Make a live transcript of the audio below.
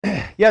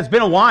Yeah, it's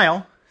been a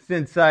while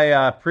since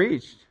I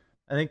preached.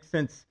 I think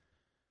since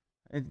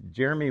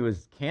Jeremy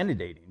was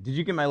candidating. Did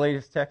you get my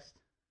latest text?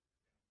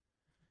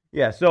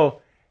 Yeah, so,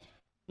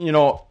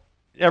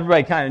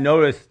 everybody kind of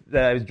noticed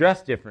that I was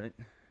dressed different.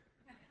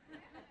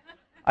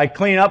 I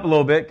clean up a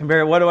little bit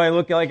compared to what do I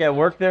look like at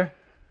work there?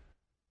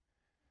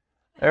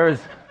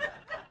 That's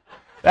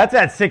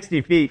at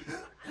 60 feet.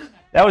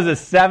 That was a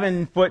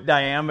 7-foot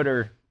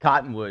diameter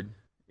cottonwood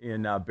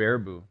in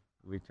Baraboo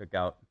we took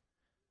out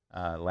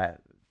a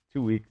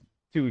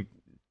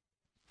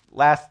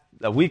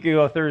week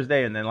ago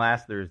Thursday, and then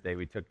last Thursday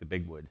we took the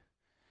big wood.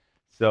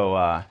 So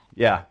I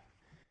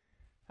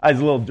was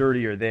a little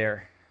dirtier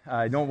there.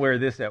 I don't wear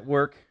this at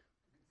work,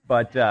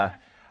 but I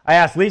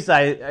asked Lisa.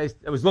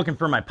 I was looking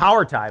for my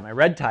power tie, my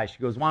red tie. She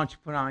goes, "Why don't you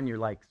put on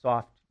your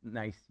soft,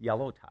 nice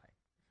yellow tie,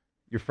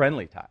 your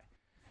friendly tie?"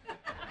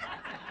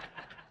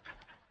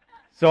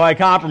 So I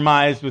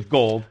compromised with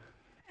gold.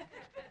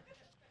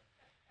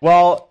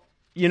 Well,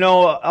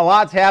 a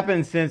lot's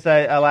happened since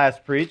I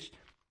last preached.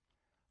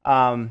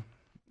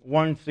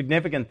 One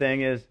significant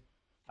thing is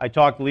I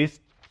talked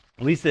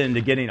Lisa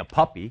into getting a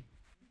puppy.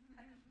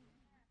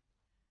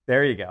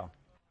 There you go.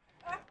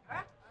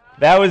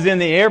 That was in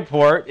the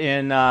airport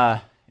in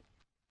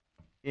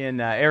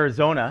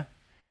Arizona,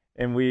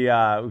 and we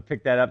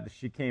picked that up.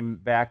 She came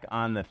back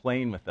on the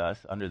plane with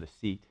us under the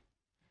seat.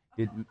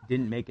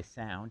 Didn't make a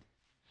sound.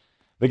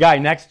 The guy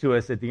next to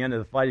us at the end of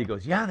the flight, he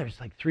goes, "Yeah, there's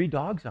 3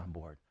 dogs on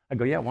board." I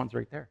go, "Yeah, one's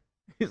right there."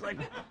 He's like,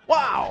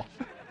 "Wow."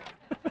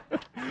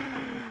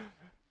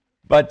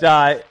 But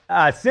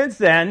since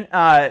then,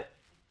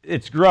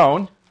 it's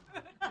grown.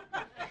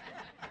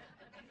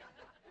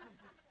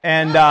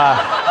 And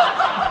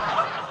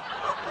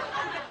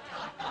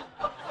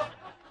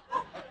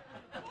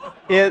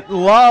it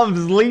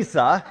loves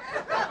Lisa.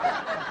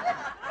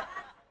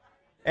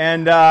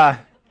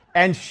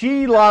 And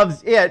she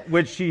loves it,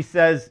 which she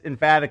says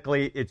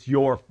emphatically, "It's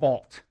your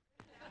fault."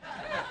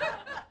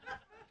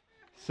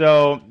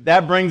 So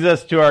that brings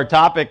us to our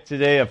topic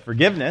today of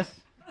forgiveness.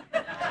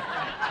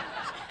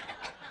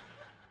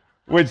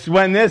 Which,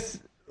 when this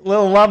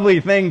little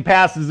lovely thing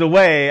passes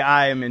away,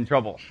 I am in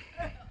trouble.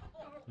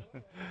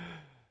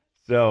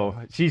 So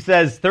she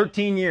says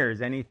 13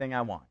 years, anything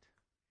I want.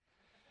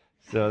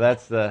 So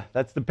that's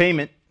the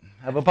payment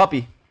of a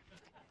puppy.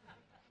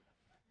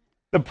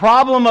 The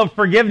problem of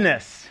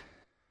forgiveness.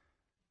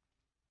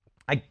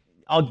 I'm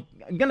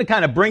going to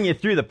kind of bring you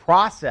through the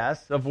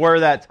process of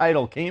where that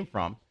title came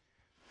from.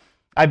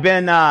 I've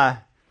been, I've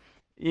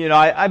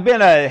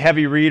been a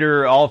heavy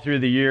reader all through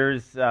the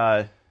years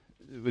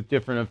with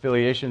different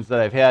affiliations that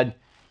I've had,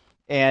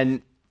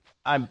 and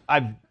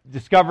I've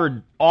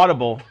discovered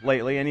Audible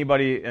lately.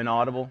 Anybody an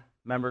Audible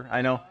member?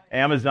 I know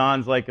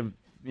Amazon's like a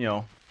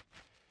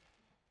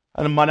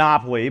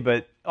monopoly,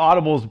 but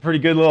Audible's a pretty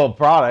good little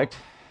product,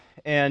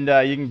 and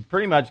you can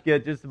pretty much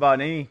get just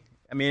about any.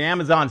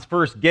 Amazon's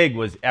first gig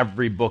was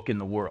every book in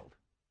the world,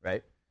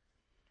 right?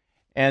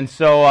 And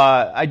so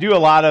I do a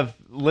lot of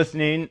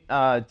listening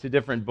to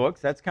different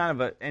books. That's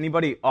kind of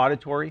anybody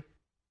auditory?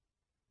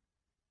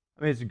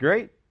 It's a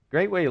great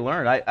way to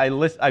learn.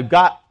 I've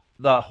got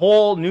the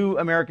whole New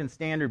American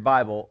Standard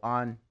Bible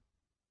on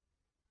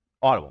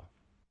Audible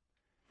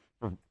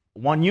for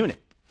one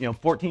unit,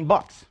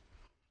 $14.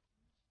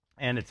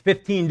 And it's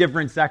 15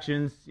 different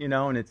sections,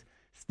 and it's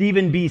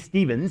Stephen B.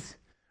 Stevens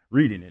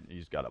reading it, and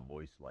he's got a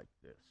voice like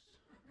this.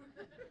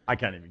 I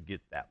can't even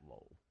get that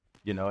low,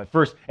 at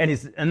first, and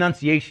his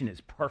enunciation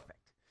is perfect.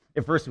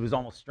 At first it was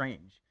almost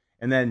strange.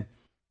 And then,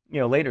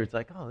 later it's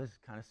like, oh, this is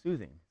kind of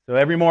soothing. So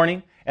every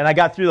morning, and I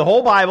got through the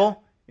whole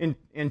Bible in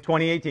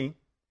 2018,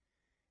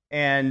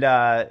 and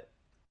I'm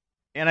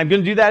going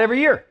to do that every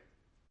year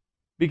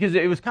because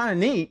it was kind of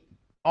neat.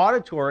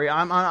 Auditory,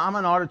 I'm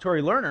an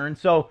auditory learner, and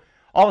so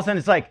all of a sudden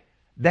it's like,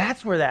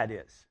 that's where that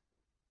is.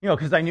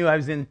 Because I knew I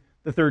was in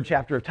the 3rd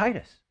chapter of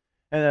Titus,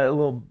 and a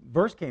little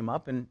verse came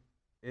up, and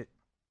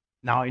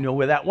now I know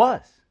where that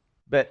was.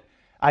 But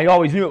I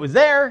always knew it was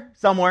there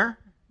somewhere,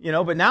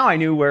 but now I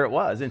knew where it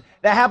was. And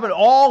that happened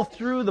all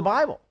through the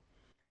Bible,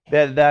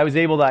 that I was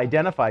able to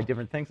identify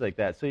different things like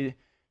that. So,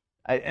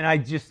 I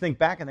just think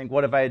back and think,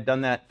 what if I had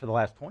done that for the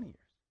last 20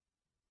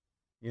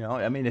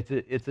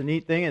 years? It's a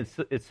neat thing.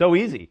 It's so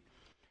easy.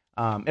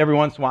 Every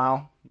once in a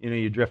while,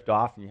 you drift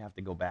off and you have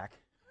to go back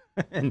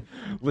and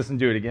listen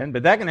to it again.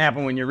 But that can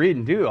happen when you're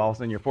reading too. All of a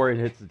sudden your forehead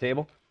hits the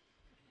table.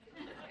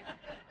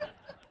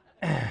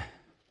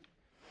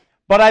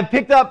 But I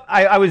picked up,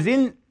 I was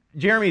in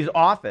Jeremy's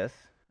office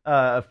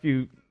a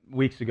few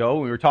weeks ago.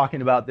 We were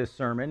talking about this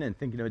sermon and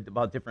thinking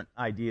about different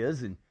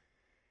ideas. And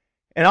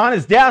on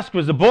his desk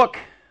was a book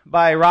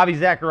by Ravi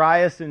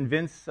Zacharias and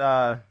Vince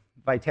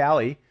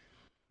Vitale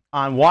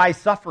on why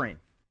suffering.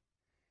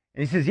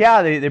 And he says,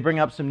 they bring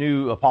up some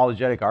new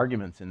apologetic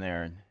arguments in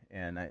there.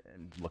 And I'm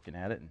looking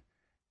at it,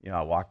 and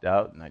I walked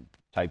out and I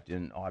typed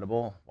in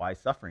Audible, why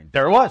suffering.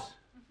 There it was.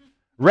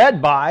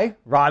 Read by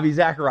Ravi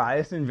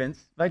Zacharias and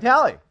Vince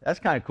Vitale. That's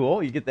kind of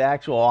cool. You get the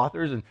actual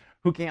authors, and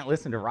who can't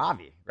listen to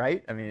Ravi,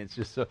 right? It's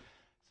just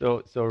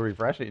so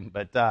refreshing.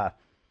 But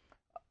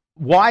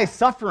why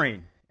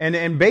suffering?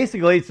 And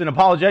basically it's an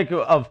apologetic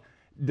of,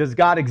 does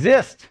God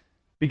exist?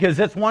 Because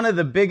that's one of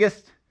the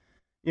biggest,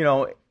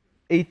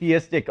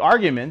 atheistic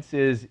arguments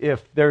is,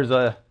 if there's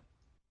a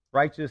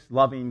righteous,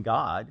 loving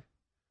God,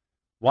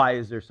 why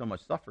is there so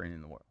much suffering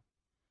in the world?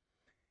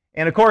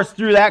 And of course,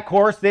 through that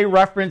course, they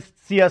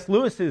referenced C.S.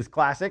 Lewis's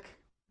classic,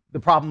 The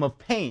Problem of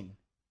Pain.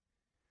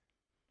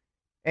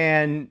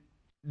 And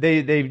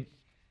they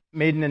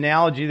made an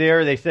analogy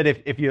there. They said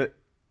if you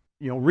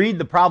read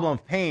The Problem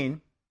of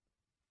Pain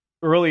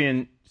early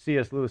in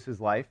C.S.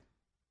 Lewis's life,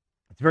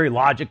 it's very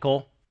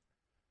logical,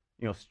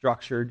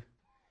 structured.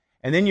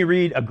 And then you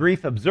read A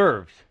Grief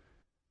Observed,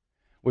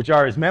 which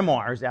are his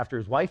memoirs after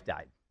his wife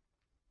died.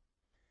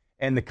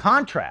 And the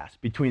contrast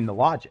between the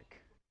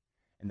logic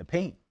and the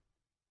pain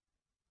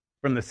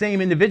from the same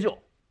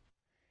individual.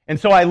 And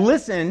so I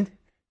listened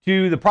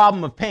to The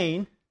Problem of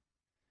Pain,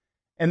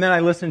 and then I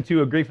listened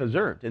to A Grief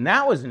Observed, and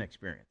that was an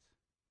experience.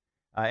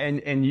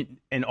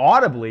 And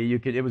audibly,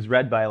 it was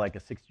read by like a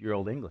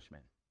 60-year-old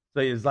Englishman.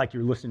 So it was like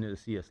you're listening to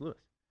C.S. Lewis.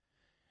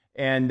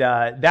 And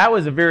that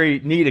was a very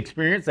neat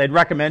experience. I'd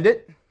recommend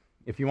it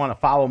if you want to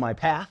follow my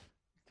path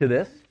to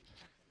this.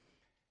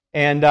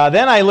 And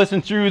then I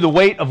listened through The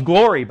Weight of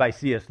Glory by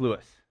C.S.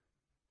 Lewis.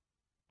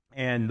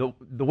 And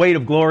the Weight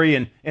of Glory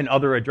and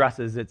other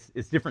addresses,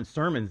 it's different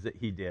sermons that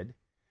he did.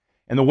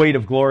 And The Weight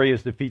of Glory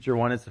is the feature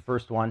one. It's the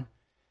first one,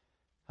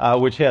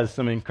 which has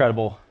some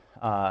incredible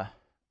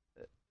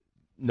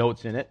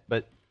notes in it.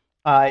 But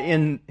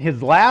in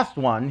his last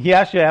one, he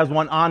actually has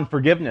one on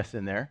forgiveness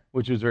in there,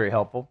 which was very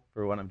helpful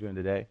for what I'm doing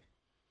today.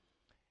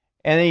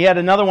 And he had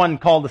another one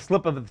called The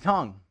Slip of the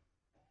Tongue.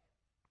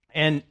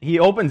 And he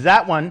opens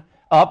that one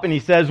up and he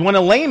says, when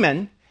a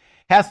layman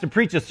has to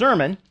preach a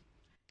sermon,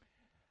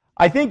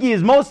 I think he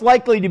is most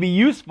likely to be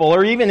useful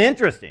or even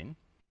interesting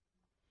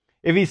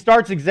if he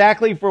starts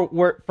exactly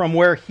from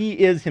where he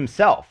is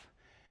himself,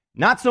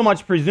 not so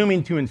much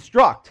presuming to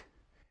instruct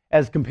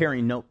as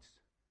comparing notes.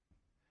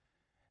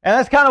 And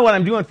that's kind of what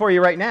I'm doing for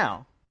you right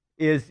now,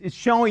 is it's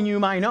showing you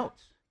my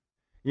notes,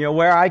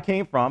 where I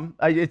came from.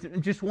 It's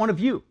just one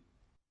of you.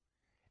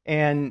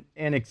 And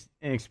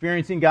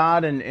experiencing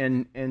God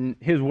and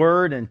His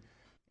Word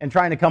and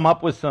trying to come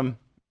up with some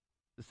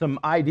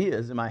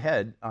ideas in my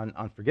head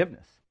on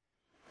forgiveness.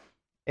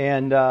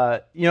 And,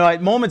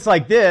 at moments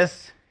like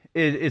this,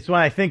 it's when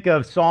I think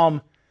of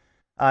Psalm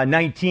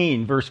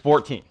 19, verse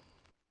 14.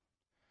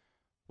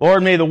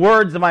 Lord, may the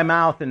words of my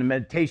mouth and the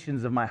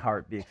meditations of my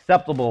heart be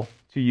acceptable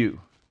to you,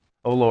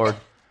 O Lord,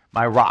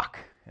 my rock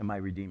and my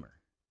redeemer.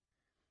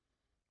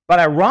 But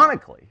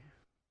ironically,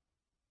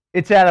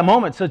 it's at a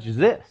moment such as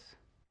this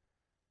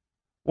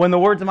when the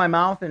words of my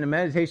mouth and the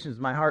meditations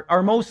of my heart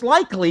are most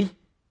likely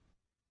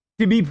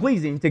to be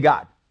pleasing to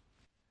God.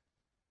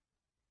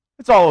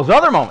 It's all those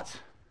other moments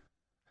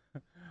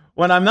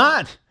when I'm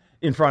not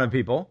in front of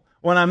people,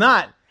 when I'm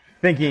not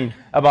thinking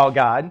about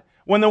God,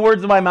 when the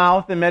words of my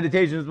mouth and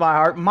meditations of my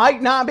heart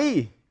might not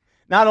be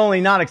not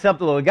only not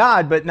acceptable to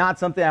God, but not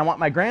something I want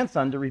my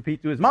grandson to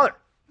repeat to his mother.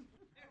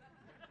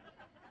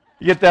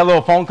 You get that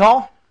little phone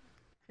call?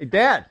 Hey,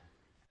 Dad,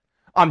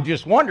 I'm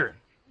just wondering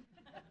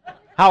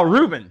how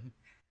Reuben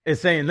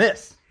is saying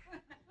this.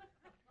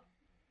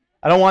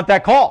 I don't want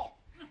that call.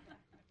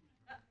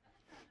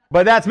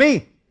 But that's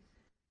me.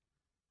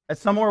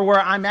 That's somewhere where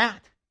I'm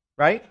at,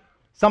 right?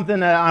 Something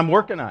that I'm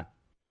working on.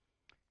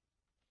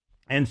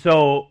 And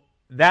so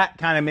that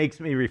kind of makes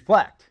me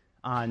reflect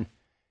on,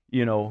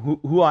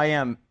 who I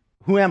am.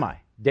 Who am I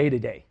day to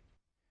day,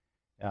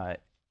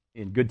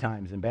 in good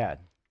times and bad?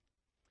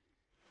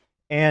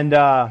 And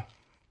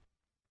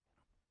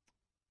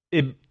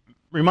it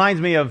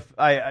reminds me of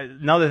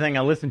another thing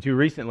I listened to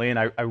recently, and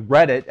I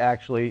read it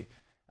actually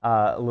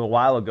a little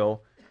while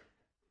ago.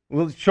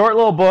 Short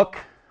little book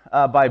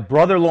by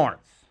Brother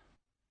Lawrence,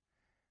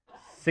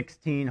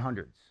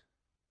 1600s.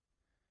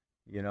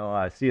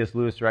 C.S.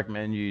 Lewis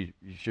recommended you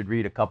should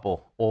read a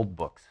couple old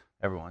books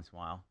every once in a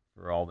while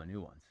for all the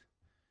new ones.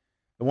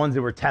 The ones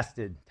that were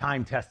tested,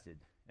 time-tested.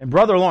 And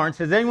Brother Lawrence,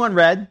 has anyone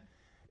read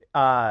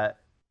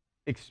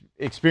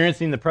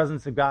Experiencing the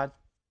Presence of God?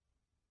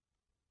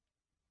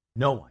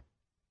 No one.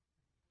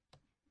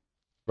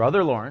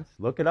 Brother Lawrence,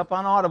 look it up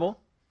on Audible.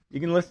 You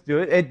can listen to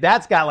it.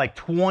 That's got like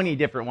 20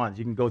 different ones.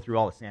 You can go through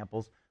all the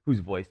samples. Whose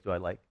voice do I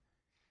like?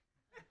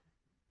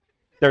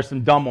 There's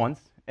some dumb ones,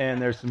 and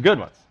there's some good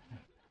ones.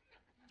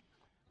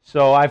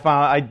 So I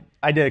found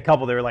I did a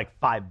couple. They were like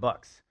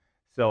 $5.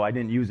 So I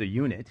didn't use a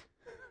unit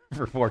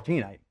for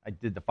 14. I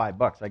did the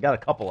 $5. I got a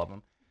couple of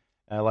them.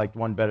 And I liked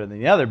one better than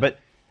the other. But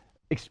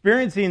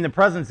experiencing the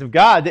presence of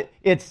God,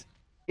 it's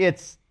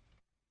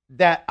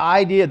that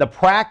idea, the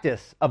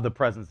practice of the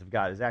presence of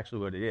God is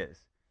actually what it is.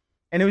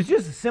 And it was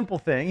just a simple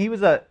thing. He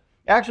was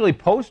actually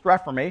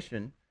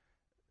post-Reformation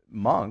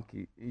monk.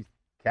 He's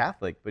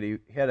Catholic, but he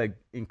had an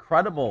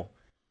incredible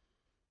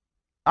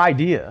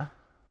idea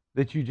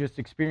that you just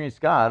experience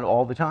God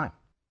all the time.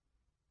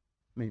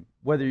 I mean,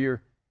 whether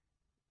you're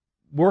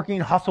working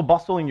hustle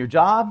bustle in your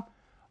job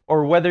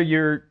or whether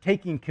you're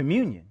taking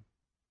communion,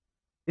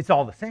 it's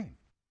all the same.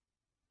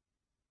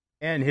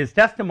 And his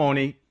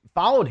testimony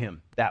followed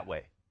him that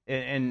way.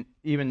 And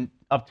even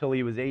up till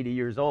he was 80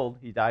 years old,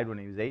 he died when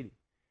he was 80.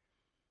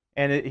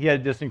 And he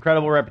had this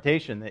incredible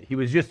reputation that he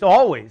was just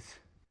always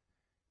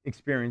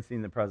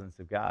experiencing the presence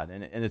of God.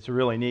 And it's a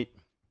really neat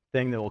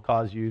thing that will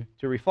cause you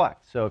to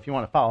reflect. So if you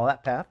want to follow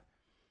that path,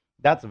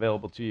 that's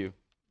available to you.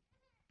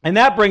 And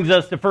that brings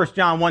us to 1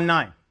 John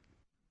 1:9.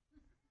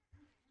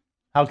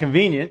 How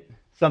convenient.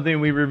 Something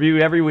we review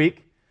every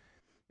week.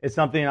 It's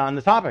something on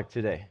the topic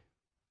today.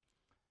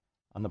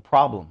 On the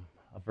problem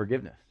of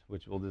forgiveness,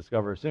 which we'll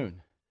discover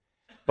soon.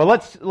 But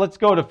let's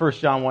go to 1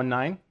 John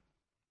 1:9.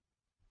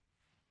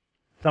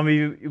 Some of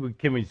you,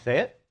 can we say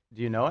it?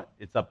 Do you know it?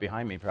 It's up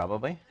behind me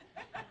probably.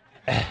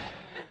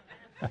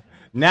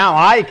 Now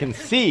I can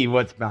see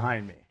what's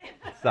behind me.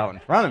 It's out in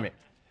front of me.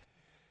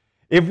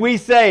 If we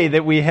say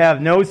that we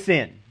have no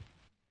sin,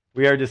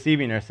 we are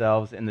deceiving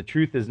ourselves and the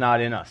truth is not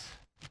in us.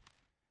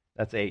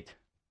 That's 8.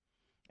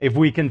 If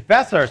we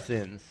confess our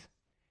sins,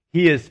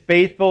 he is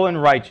faithful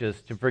and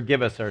righteous to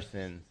forgive us our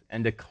sins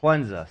and to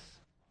cleanse us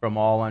from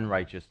all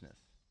unrighteousness.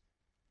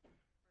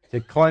 To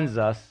cleanse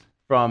us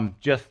from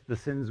just the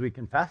sins we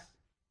confess?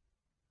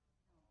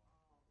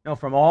 No,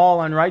 from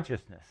all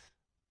unrighteousness.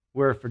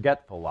 We're a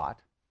forgetful lot.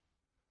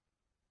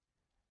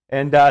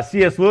 And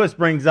C.S. Lewis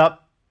brings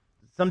up,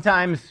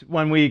 sometimes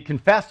when we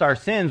confess our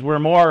sins, we're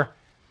more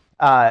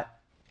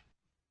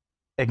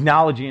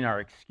acknowledging our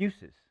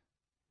excuses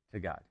to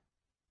God.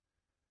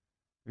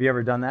 Have you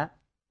ever done that?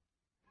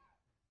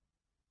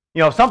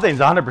 You know, if something's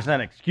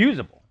 100%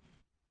 excusable,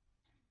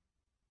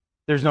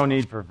 there's no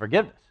need for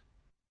forgiveness.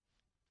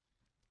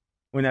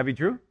 Wouldn't that be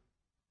true?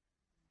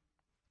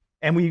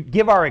 And we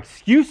give our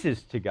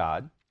excuses to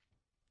God,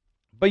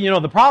 but you know,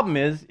 the problem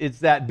is, it's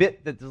that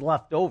bit that's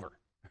left over.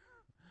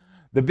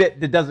 The bit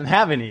that doesn't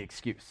have any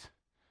excuse.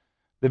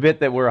 The bit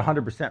that we're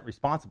 100%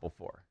 responsible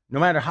for. No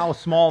matter how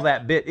small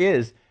that bit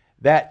is,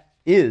 that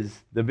is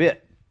the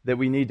bit that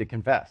we need to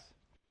confess.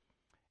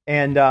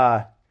 And,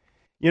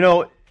 you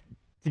know,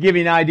 to give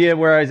you an idea of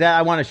where I was at,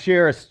 I want to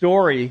share a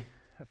story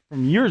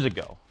from years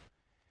ago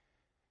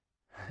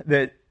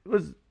that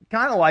was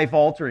kind of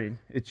life-altering.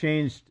 It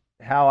changed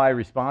how I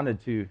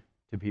responded to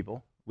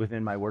people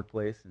within my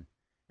workplace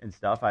and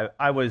stuff.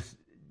 I was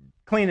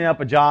cleaning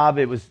up a job.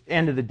 It was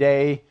end of the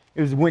day.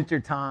 It was winter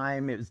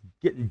time. It was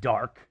getting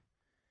dark.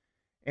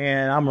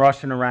 And I'm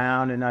rushing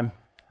around, and I'm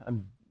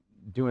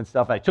doing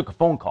stuff. I took a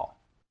phone call.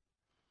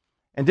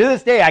 And to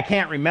this day, I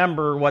can't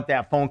remember what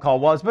that phone call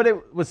was, but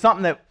it was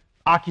something that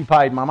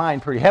occupied my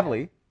mind pretty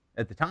heavily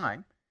at the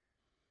time.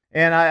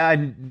 And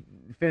I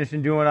finished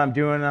doing what I'm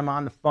doing. I'm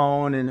on the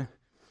phone,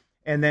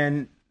 and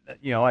then,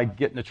 you know, I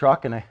get in the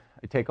truck and I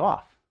take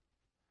off.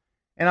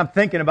 And I'm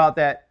thinking about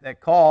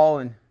that call,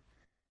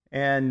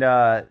 and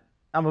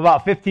I'm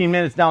about 15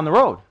 minutes down the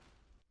road.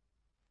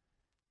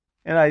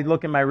 And I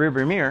look in my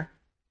rearview mirror,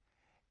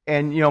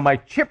 and, you know, my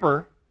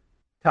chipper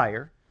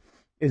tire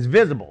is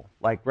visible,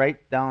 like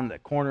right down the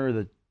corner,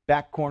 the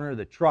back corner of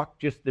the truck.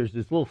 Just there's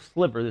this little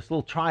sliver, this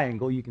little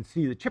triangle. You can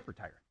see the chipper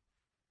tire.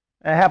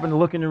 And I happen to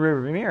look in the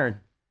rearview mirror, and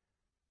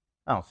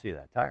I don't see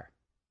that tire.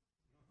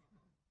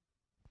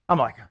 I'm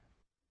like,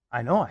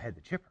 I know I had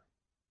the chipper.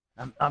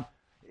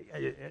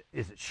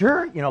 Is it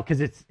sure? You know,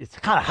 because it's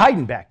kind of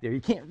hiding back there.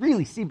 You can't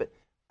really see, but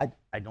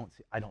I don't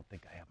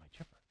think I have my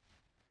chipper.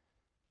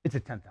 It's a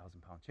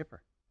 10,000-pound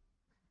chipper.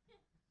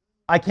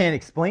 I can't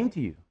explain to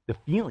you the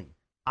feeling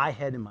I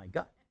had in my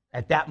gut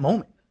at that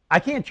moment. I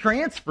can't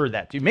transfer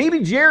that to you.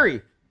 Maybe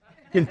Jerry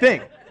can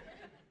think.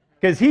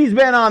 Because he's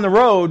been on the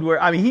road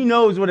where, I mean, he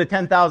knows what a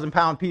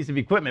 10,000-pound piece of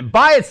equipment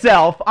by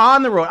itself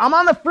on the road. I'm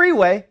on the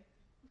freeway.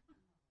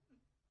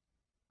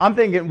 I'm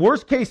thinking,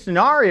 worst case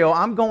scenario,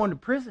 I'm going to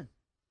prison.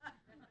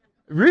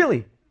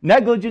 Really,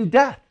 negligent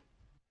death.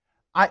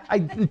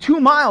 I'm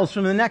 2 miles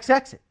from the next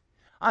exit.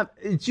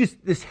 It's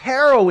just this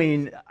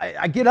harrowing.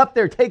 I get up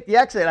there, take the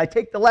exit, I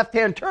take the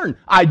left-hand turn.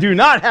 I do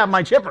not have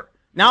my chipper.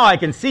 Now I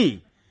can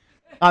see.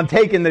 I'm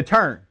taking the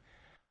turn.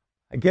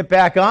 I get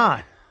back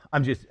on.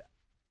 I'm just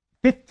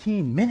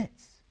 15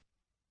 minutes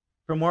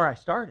from where I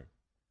started.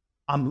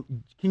 Can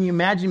you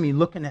imagine me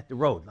looking at the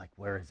road like,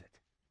 where is it?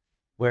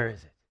 Where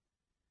is it?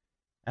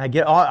 And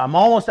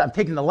I'm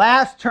taking the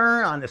last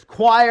turn on this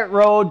quiet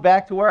road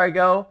back to where I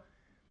go.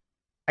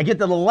 I get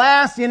to the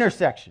last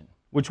intersection,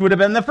 which would have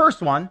been the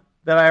first one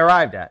that I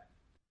arrived at.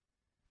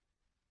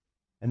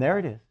 And there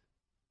it is.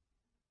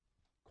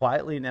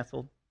 Quietly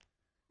nestled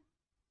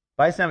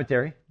by a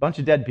cemetery, bunch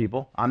of dead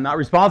people. I'm not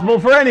responsible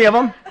for any of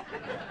them.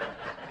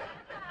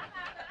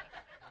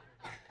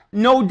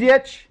 No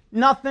ditch,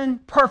 nothing,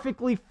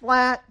 perfectly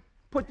flat.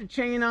 Put the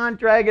chain on,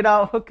 drag it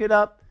out, hook it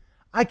up.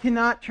 I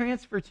cannot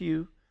transfer to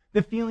you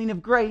the feeling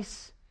of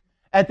grace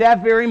at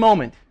that very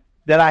moment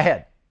that I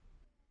had.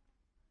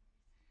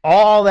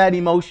 All that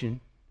emotion,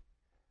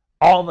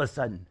 all of a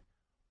sudden,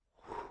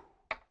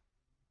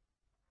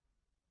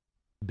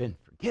 been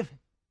forgiven.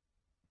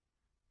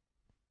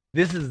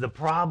 This is the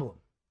problem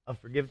of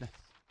forgiveness.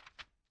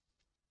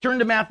 Turn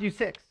to Matthew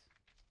 6.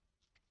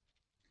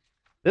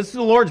 This is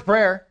the Lord's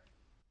Prayer.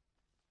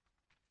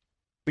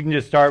 We can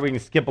just start. We can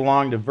skip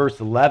along to verse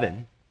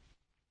 11.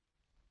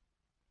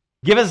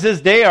 Give us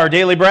this day our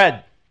daily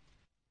bread,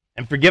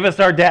 and forgive us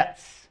our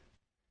debts,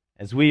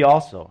 as we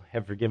also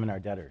have forgiven our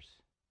debtors.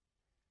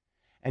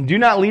 And do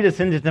not lead us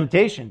into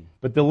temptation,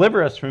 but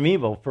deliver us from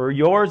evil. For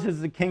yours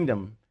is the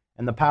kingdom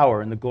and the power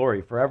and the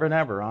glory forever and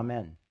ever.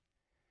 Amen.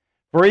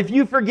 For if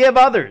you forgive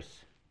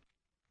others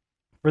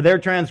for their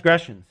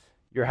transgressions,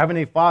 your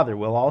heavenly Father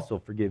will also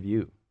forgive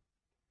you.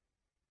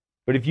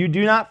 But if you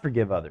do not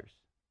forgive others,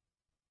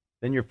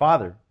 then your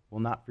Father will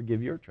not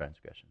forgive your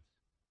transgressions.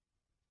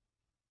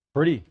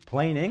 Pretty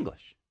plain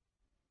English.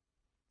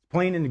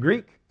 Plain in the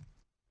Greek.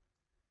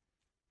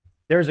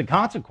 There's a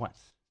consequence.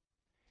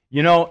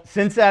 You know,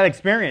 since that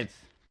experience,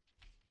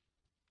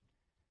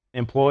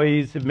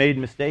 employees have made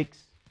mistakes.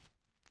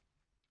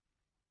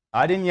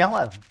 I didn't yell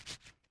at them.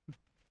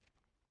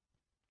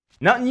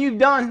 Nothing you've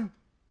done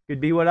could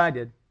be what I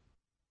did.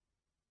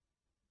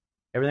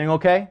 Everything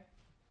okay?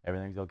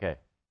 Everything's okay.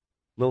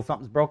 Little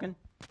something's broken?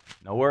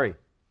 No worry.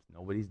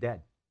 Nobody's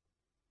dead.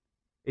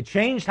 It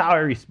changed how I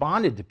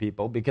responded to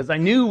people because I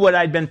knew what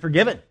I'd been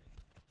forgiven.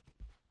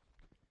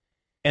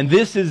 And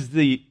this is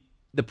the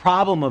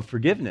problem of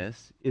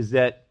forgiveness, is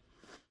that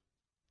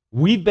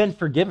we've been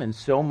forgiven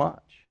so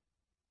much.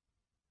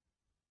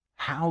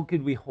 How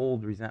could we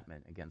hold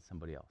resentment against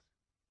somebody else?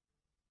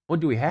 What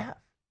do we have?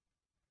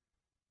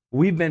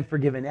 We've been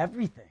forgiven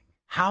everything.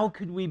 How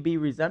could we be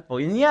resentful?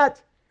 And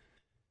yet,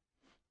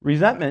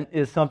 resentment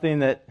is something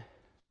that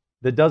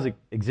does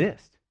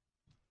exist.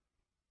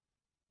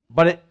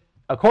 But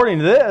according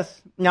to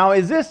this, now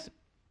is this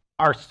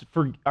our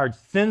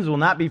sins will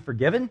not be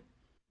forgiven?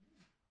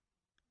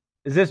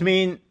 Does this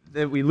mean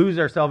that we lose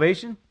our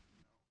salvation?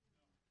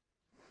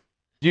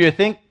 Do you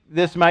think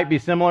this might be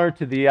similar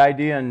to the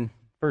idea in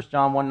 1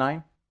 John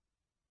 1:9?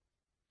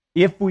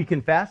 If we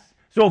confess.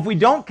 So if we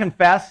don't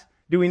confess,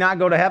 do we not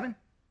go to heaven?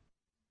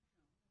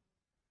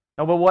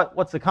 No, but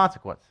what's the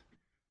consequence?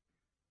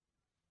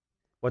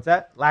 What's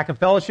that? Lack of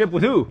fellowship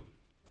with who?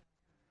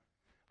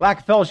 Lack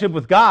of fellowship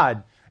with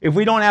God. If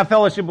we don't have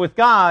fellowship with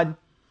God,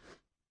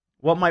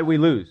 what might we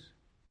lose?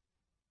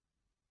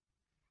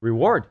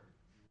 Reward.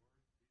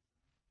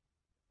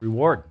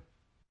 Reward.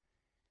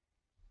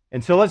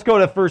 And so let's go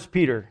to 1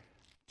 Peter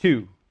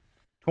 2,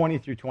 20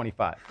 through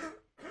 25.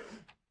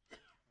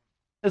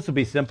 This will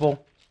be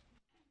simple.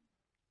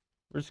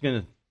 We're just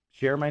going to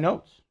share my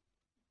notes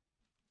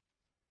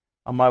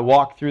on my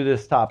walk through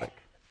this topic.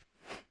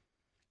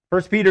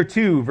 1 Peter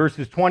 2,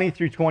 verses 20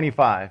 through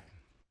 25.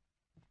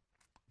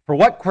 For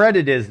what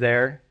credit is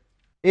there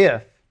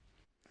if,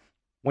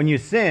 when you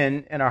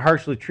sin and are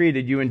harshly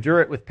treated, you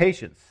endure it with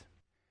patience?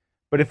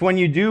 But if when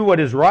you do what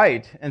is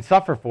right and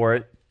suffer for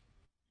it,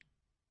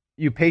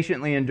 you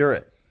patiently endure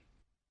it,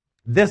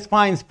 this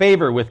finds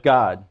favor with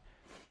God.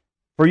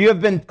 For you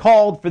have been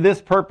called for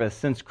this purpose,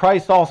 since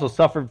Christ also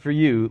suffered for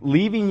you,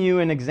 leaving you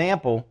an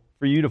example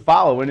for you to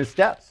follow in his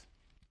steps,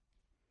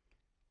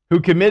 who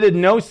committed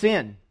no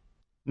sin,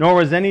 nor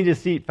was any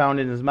deceit found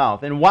in his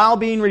mouth. And while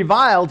being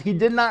reviled, he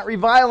did not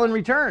revile in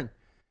return.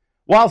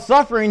 While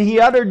suffering, he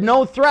uttered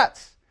no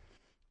threats,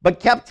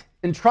 but kept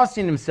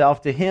entrusting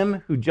himself to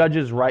him who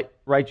judges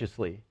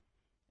righteously.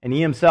 And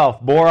he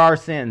himself bore our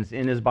sins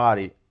in his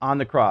body on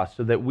the cross,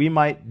 so that we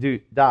might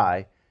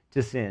die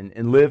to sin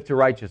and live to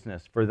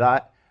righteousness.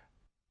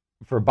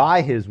 For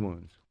by his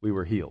wounds we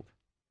were healed.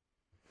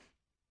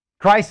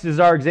 Christ is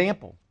our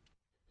example.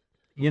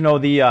 You know,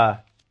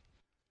 the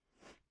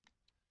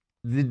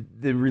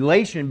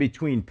relation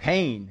between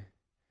pain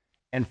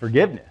and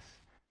forgiveness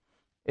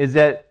is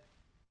that,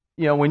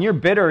 you know, when you're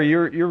bitter,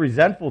 you're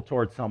resentful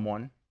towards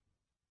someone,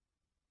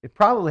 it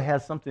probably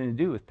has something to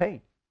do with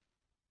pain.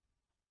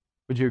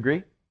 Would you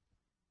agree?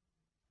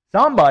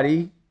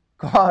 Somebody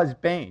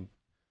caused pain,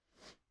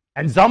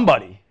 and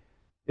somebody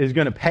is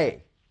going to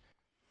pay.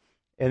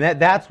 And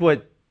that's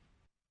what,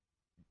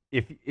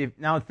 if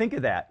now think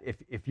of that.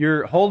 If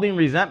you're holding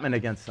resentment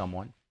against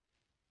someone,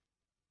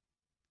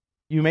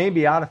 you may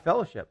be out of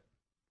fellowship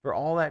for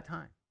all that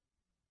time,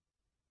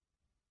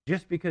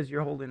 just because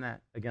you're holding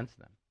that against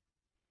them.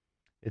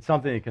 It's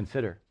something to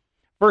consider.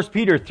 1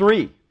 Peter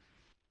 3,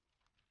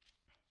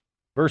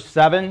 verse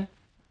 7,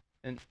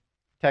 and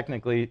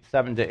technically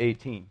 7 to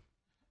 18.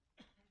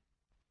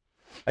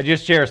 I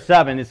just share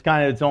 7. It's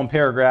kind of its own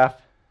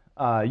paragraph.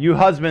 You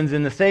husbands,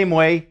 in the same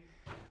way,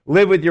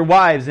 live with your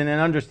wives in an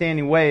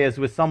understanding way as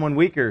with someone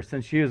weaker,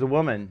 since she is a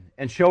woman,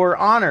 and show her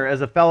honor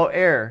as a fellow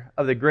heir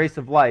of the grace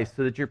of life,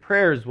 so that your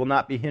prayers will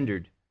not be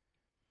hindered.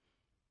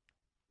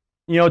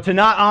 You know, to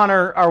not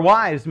honor our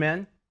wives,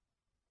 men,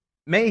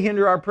 may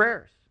hinder our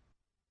prayers.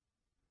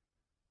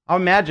 I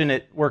imagine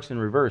it works in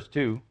reverse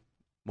too,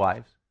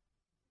 wives.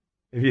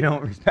 If you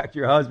don't respect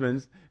your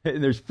husbands,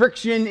 and there's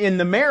friction in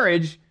the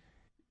marriage,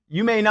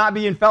 you may not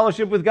be in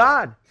fellowship with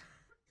God.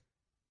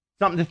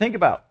 Something to think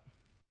about.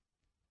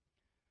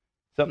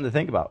 Something to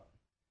think about.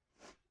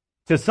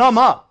 To sum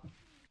up,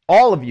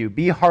 all of you,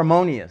 be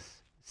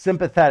harmonious,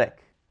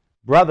 sympathetic,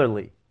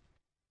 brotherly,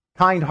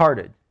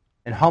 kind-hearted,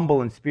 and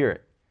humble in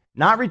spirit,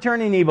 not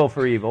returning evil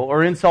for evil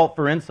or insult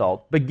for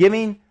insult, but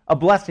giving a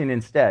blessing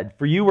instead,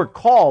 for you were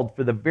called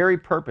for the very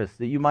purpose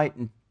that you might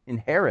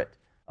inherit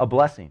a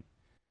blessing.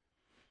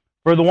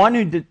 For the one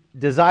who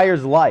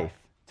desires life,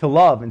 to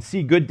love and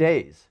see good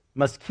days,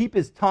 must keep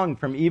his tongue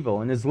from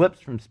evil and his lips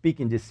from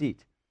speaking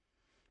deceit.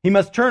 He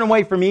must turn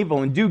away from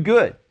evil and do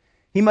good.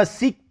 He must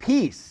seek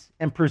peace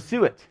and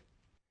pursue it.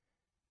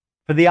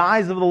 For the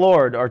eyes of the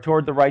Lord are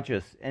toward the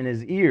righteous, and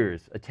his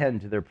ears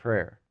attend to their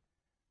prayer.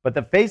 But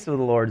the face of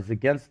the Lord is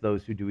against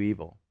those who do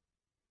evil.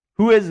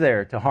 Who is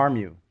there to harm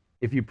you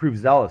if you prove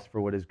zealous for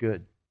what is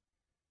good?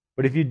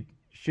 But if you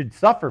should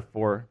suffer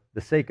for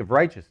the sake of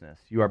righteousness,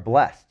 you are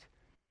blessed.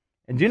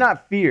 And do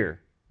not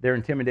fear their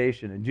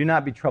intimidation, and do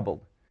not be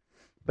troubled.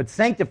 But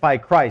sanctify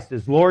Christ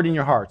as Lord in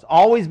your hearts,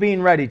 always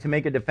being ready to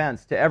make a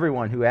defense to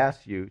everyone who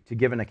asks you to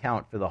give an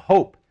account for the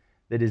hope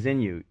that is in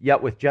you,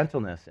 yet with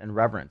gentleness and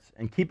reverence.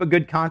 And keep a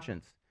good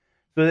conscience,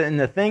 so that in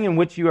the thing in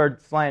which you are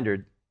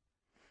slandered,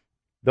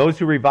 those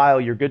who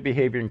revile your good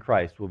behavior in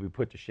Christ will be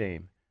put to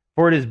shame.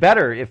 For it is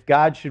better, if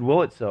God should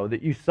will it so,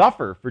 that you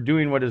suffer for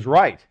doing what is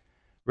right,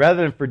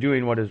 rather than for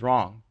doing what is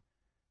wrong.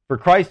 For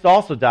Christ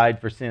also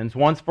died for sins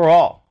once for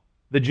all,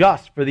 the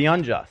just for the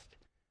unjust,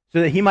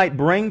 so that he might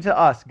bring to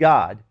us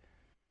God,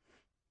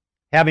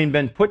 having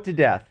been put to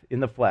death in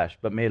the flesh,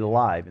 but made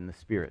alive in the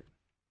Spirit.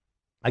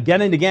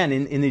 Again and again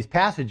in these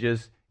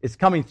passages, it's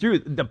coming through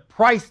the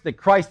price that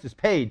Christ has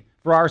paid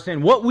for our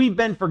sin, what we've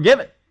been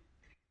forgiven.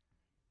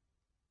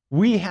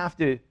 We have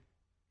to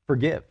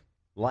forgive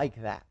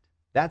like that.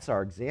 That's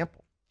our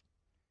example.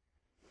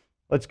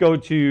 Let's go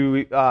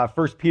to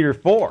 1 Peter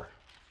 4,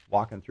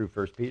 walking through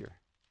 1 Peter.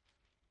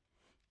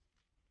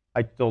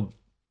 I told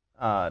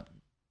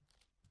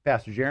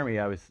Pastor Jeremy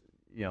I was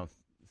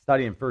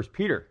studying 1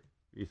 Peter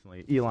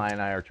recently. Eli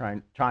and I are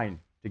trying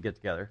to get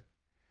together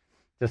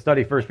to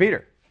study 1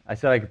 Peter. I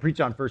said I could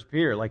preach on 1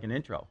 Peter like an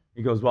intro.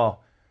 He goes,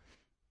 well,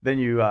 then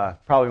you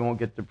probably won't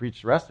get to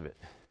preach the rest of it,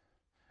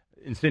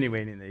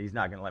 insinuating that he's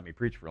not going to let me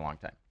preach for a long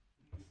time.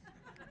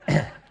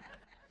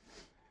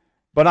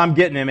 But I'm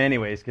getting him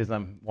anyways because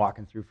I'm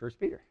walking through 1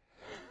 Peter.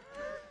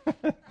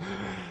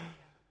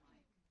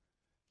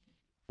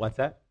 What's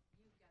that?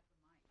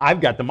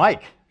 I've got the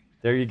mic.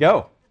 There you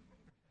go.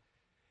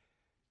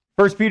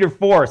 1 Peter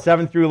 4,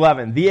 7 through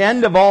 11. The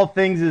end of all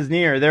things is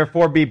near.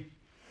 Therefore be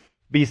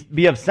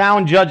of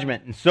sound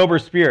judgment and sober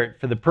spirit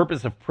for the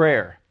purpose of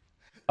prayer.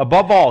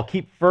 Above all,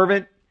 keep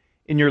fervent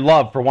in your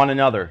love for one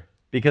another,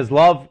 because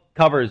love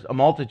covers a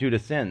multitude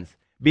of sins.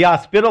 Be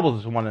hospitable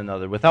to one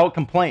another without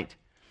complaint.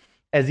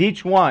 As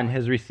each one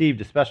has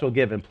received a special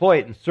gift, employ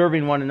it in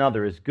serving one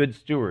another as good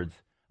stewards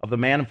of the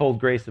manifold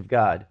grace of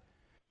God.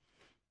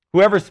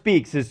 Whoever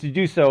speaks is to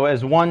do so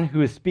as one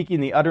who is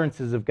speaking the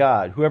utterances of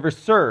God. Whoever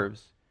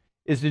serves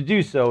is to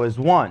do so as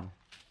one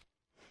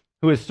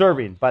who is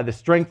serving by the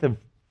strength of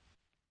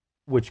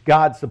which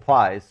God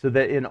supplies, so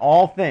that in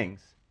all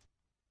things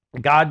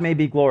God may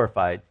be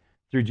glorified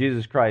through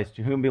Jesus Christ,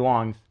 to whom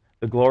belongs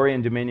the glory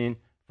and dominion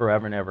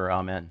forever and ever.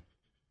 Amen.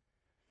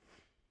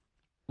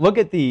 Look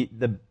at the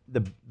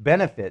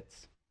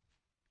benefits,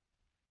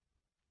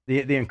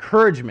 the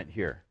encouragement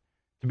here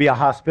to be a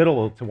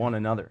hospitable to one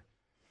another.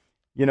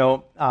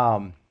 Let's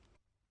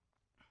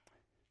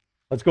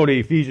go to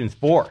Ephesians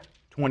 4,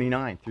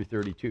 29 through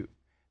 32.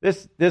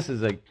 This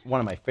is one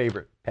of my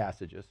favorite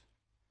passages.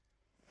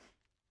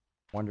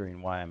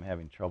 Wondering why I'm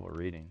having trouble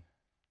reading.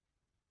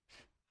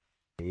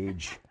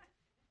 Age.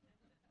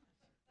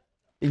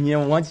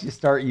 And once you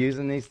start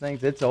using these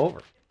things, it's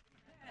over.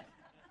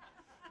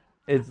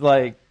 It's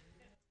like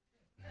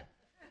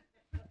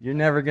you're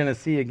never going to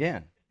see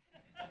again.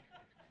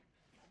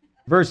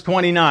 Verse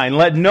 29,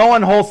 let no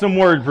unwholesome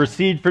word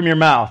proceed from your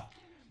mouth,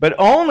 but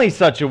only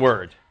such a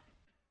word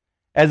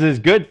as is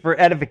good for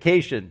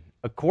edification,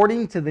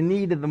 according to the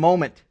need of the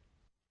moment,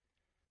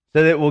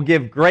 so that it will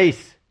give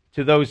grace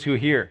to those who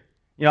hear.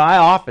 I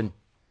often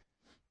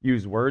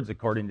use words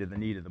according to the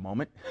need of the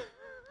moment.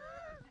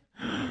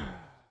 It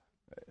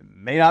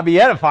may not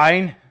be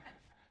edifying,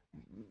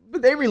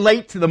 but they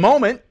relate to the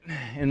moment,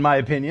 in my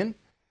opinion.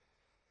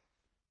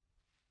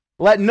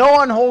 Let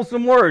no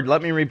unwholesome word,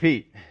 let me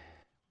repeat,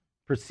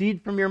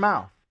 proceed from your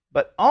mouth,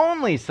 but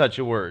only such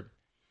a word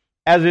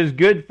as is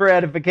good for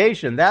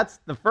edification. That's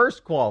the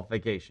first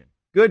qualification.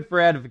 Good for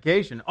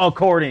edification,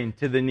 according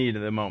to the need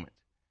of the moment,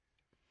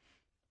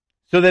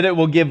 so that it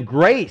will give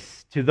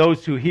grace to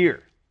those who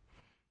hear.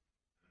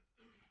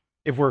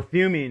 If we're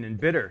fuming and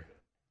bitter,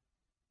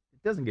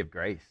 it doesn't give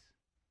grace.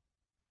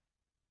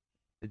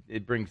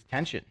 It brings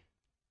tension.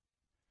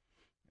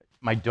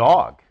 My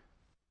dog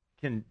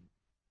can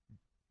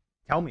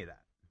tell me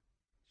that.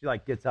 She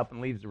gets up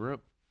and leaves the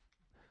room.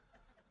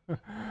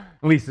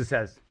 Lisa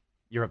says,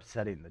 "You're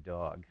upsetting the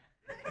dog."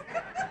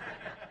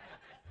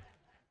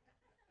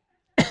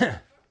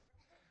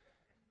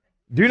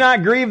 Do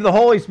not grieve the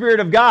Holy Spirit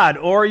of God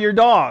or your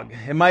dog.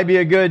 It might be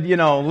a good,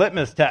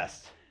 litmus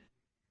test.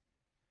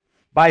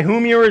 By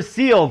whom you are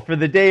sealed for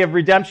the day of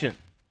redemption.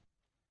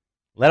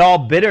 Let all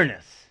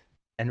bitterness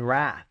and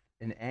wrath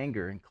and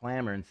anger and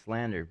clamor and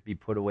slander be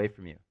put away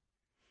from you,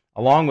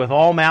 along with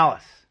all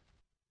malice.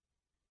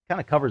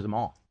 Kind of covers them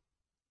all.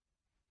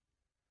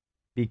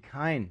 Be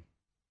kind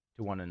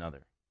to one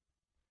another,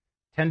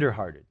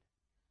 tenderhearted,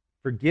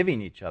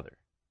 forgiving each other,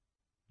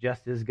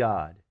 just as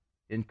God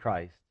in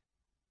Christ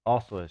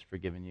also has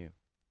forgiven you.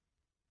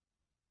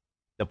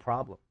 The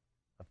problem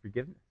of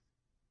forgiveness.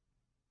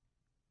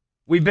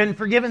 We've been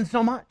forgiven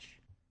so much.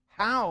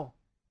 How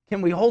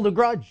can we hold a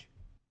grudge?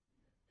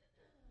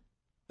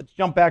 Let's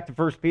jump back to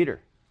 1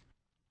 Peter.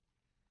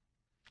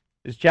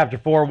 This is chapter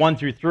 4, 1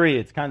 through 3.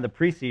 It's kind of the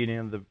preceding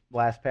of the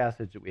last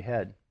passage that we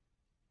had.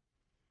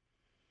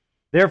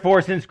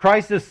 Therefore, since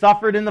Christ has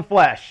suffered in the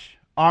flesh,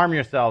 arm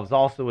yourselves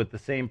also with the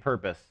same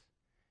purpose,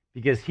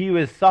 because he who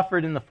has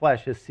suffered in the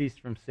flesh has ceased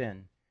from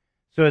sin,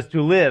 so as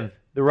to live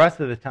the rest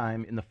of the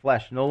time in the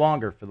flesh, no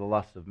longer for the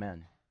lusts of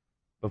men,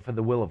 but for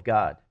the will of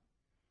God.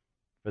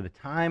 For the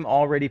time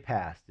already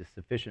past is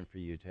sufficient for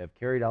you to have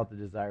carried out the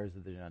desires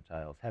of the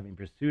Gentiles, having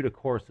pursued a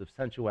course of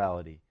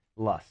sensuality,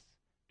 lusts,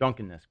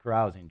 drunkenness,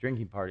 carousing,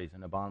 drinking parties,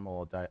 and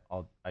abominable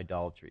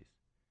idolatries.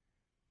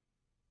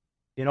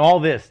 In all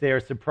this, they are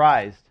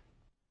surprised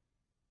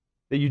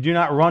that you do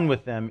not run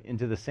with them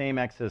into the same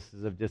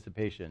excesses of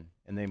dissipation,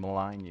 and they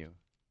malign you.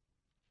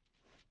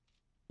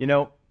 You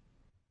know,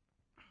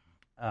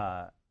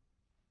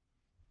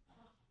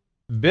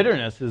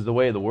 bitterness is the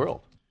way of the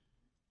world.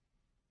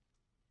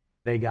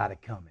 They got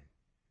it coming.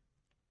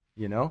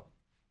 You know?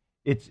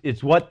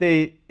 It's what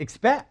they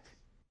expect.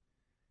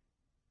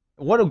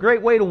 What a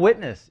great way to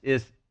witness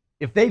is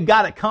if they've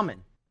got it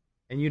coming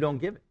and you don't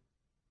give it.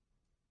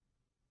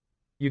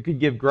 You could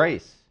give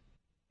grace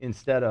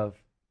instead of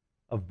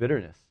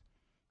bitterness.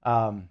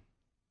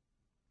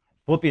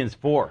 Philippians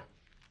 4.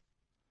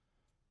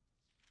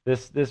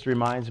 This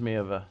reminds me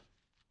of a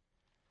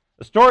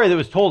story that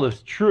was told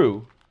as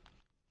true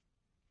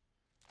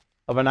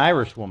of an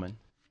Irish woman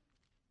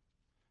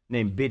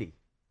named Biddy,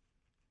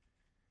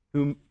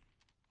 who,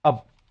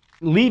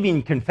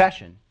 leaving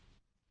confession,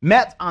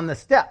 met on the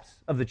steps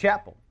of the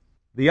chapel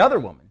the other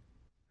woman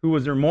who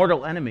was her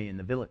mortal enemy in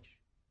the village,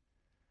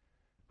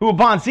 who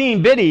upon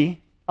seeing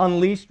Biddy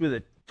unleashed with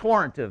a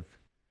torrent of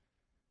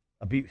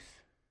abuse.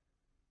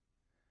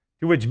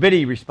 To which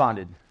Biddy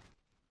responded,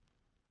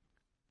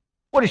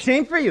 "What a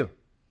shame for you,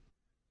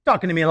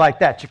 talking to me like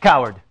that, you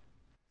coward.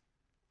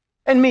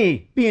 And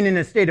me being in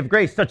a state of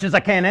grace such as I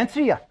can't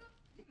answer you.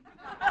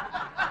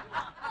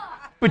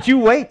 But you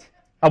wait,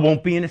 I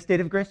won't be in a state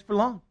of grace for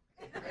long."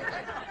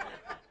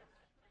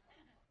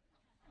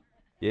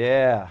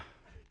 Yeah,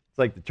 it's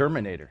like the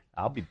Terminator.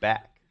 I'll be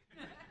back.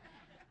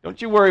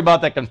 Don't you worry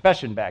about that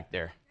confession back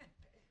there.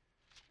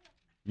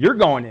 You're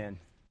going in.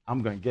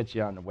 I'm going to get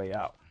you on the way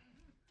out.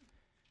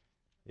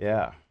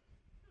 Yeah.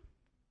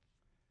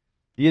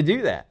 Do you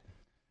do that?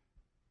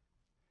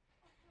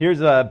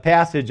 Here's a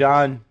passage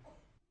on,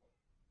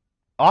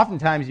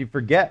 oftentimes you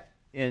forget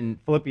in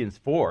Philippians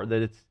 4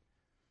 that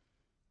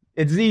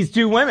it's these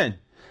two women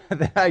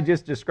that I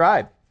just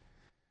described,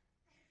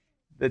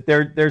 that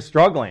they're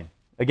struggling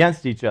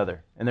against each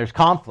other, and there's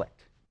conflict.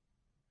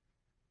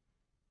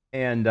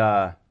 And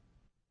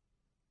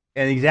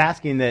he's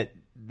asking that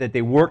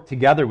they work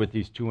together with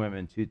these two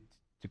women to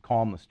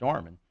calm the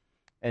storm.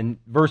 And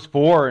verse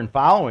 4 and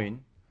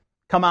following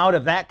come out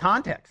of that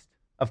context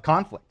of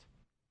conflict.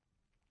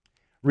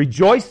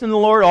 Rejoice in the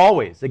Lord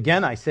always.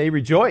 Again, I say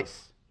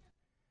rejoice.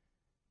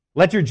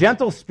 Let your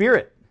gentle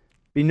spirit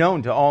be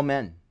known to all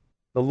men.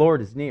 The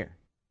Lord is near.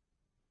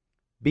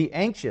 Be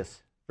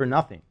anxious for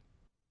nothing,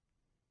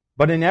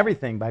 but in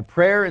everything, by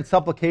prayer and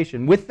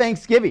supplication, with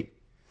thanksgiving,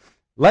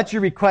 let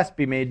your requests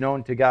be made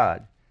known to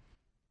God.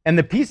 And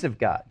the peace of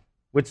God,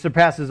 which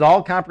surpasses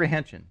all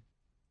comprehension,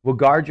 will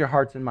guard your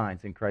hearts and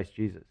minds in Christ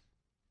Jesus.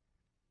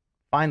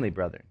 Finally,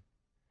 brethren,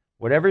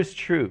 whatever is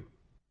true,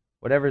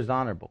 whatever is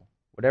honorable,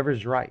 whatever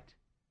is right,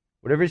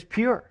 whatever is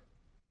pure,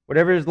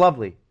 whatever is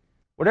lovely,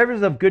 whatever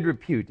is of good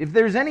repute, if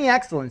there's any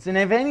excellence and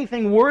if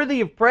anything worthy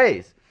of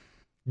praise,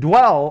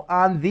 dwell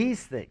on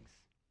these things.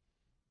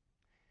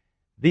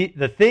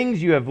 The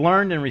things you have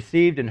learned and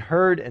received and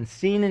heard and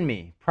seen in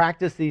me,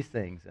 practice these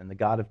things, and the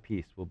God of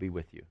peace will be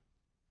with you.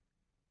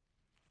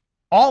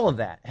 All of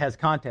that has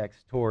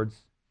context towards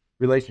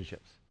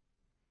relationships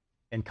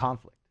and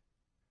conflict.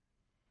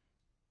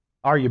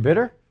 Are you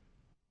bitter?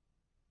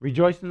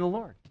 Rejoice in the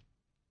Lord.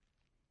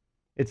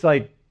 It's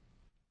like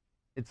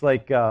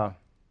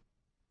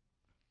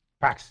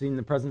practicing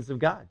the presence of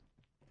God.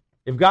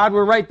 If God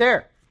were right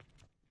there,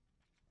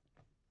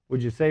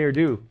 would you say or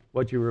do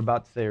what you were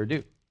about to say or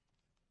do?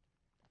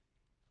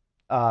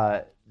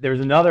 There's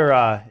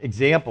another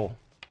example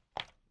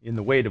in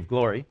the weight of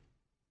glory,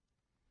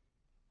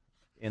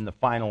 in the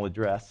final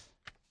address,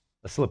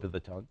 a slip of the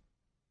tongue.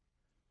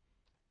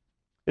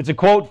 It's a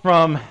quote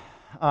from,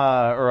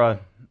 or a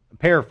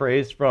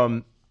paraphrase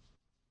from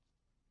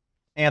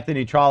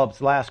Anthony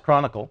Trollope's Last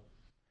Chronicle.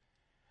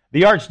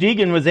 The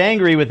archdeacon was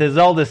angry with his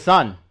eldest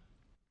son.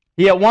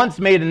 He at once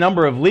made a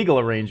number of legal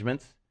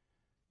arrangements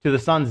to the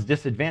son's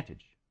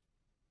disadvantage.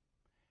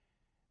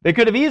 They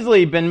could have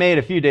easily been made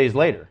a few days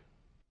later,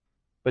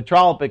 but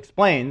Trollope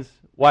explains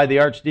why the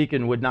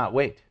archdeacon would not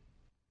wait.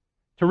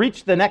 To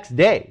reach the next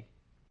day,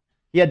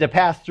 he had to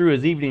pass through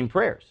his evening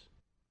prayers.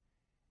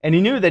 And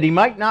he knew that he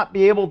might not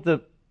be able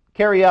to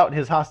carry out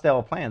his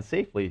hostile plan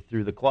safely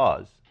through the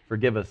clause,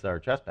 forgive us our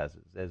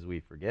trespasses as we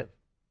forgive.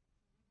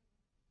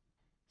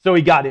 So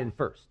he got in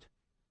first.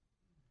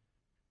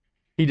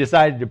 He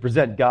decided to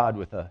present God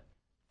with a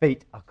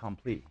fait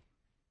accompli.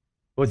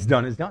 What's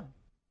done is done.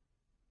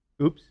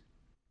 Oops,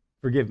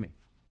 forgive me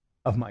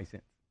of my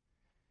sins.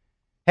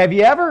 Have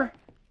you ever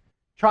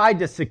tried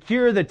to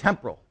secure the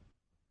temporal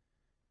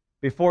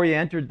before you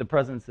entered the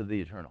presence of the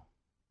eternal?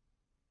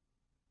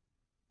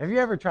 Have you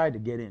ever tried to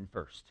get in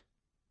first?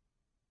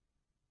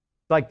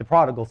 It's like the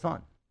prodigal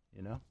son,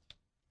 you know?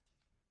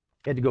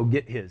 He had to go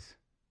get his.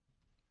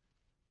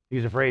 He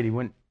was afraid he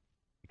wouldn't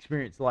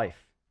experience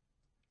life.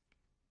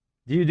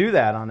 Do you do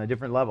that on a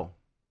different level?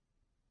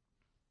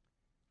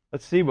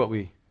 Let's see what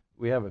we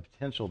have a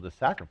potential to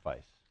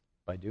sacrifice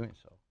by doing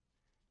so.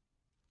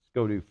 Let's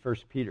go to 1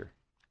 Peter.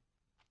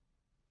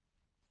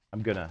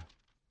 I'm gonna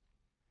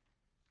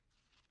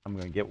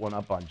get one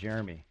up on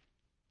Jeremy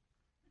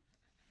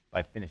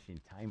by finishing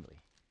timely.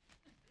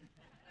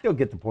 He'll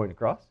get the point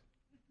across.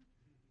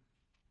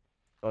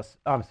 Oh,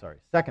 I'm sorry,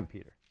 2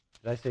 Peter.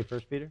 Did I say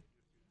 1 Peter?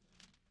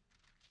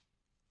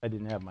 I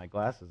didn't have my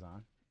glasses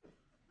on.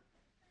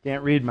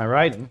 Can't read my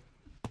writing.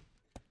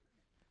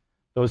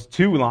 Those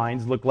two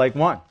lines look like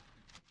one.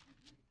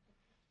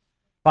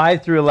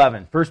 5 through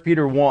 11. 1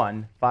 Peter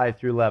 1, 5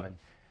 through 11.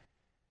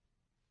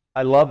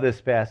 I love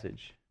this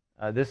passage.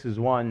 This is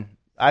one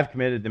I've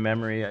committed to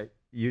memory.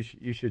 You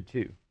should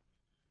too.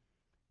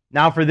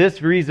 Now for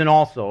this reason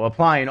also,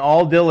 applying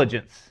all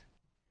diligence,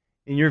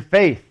 in your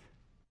faith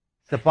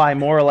supply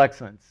moral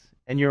excellence,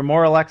 and your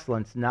moral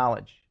excellence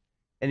knowledge,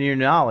 and in your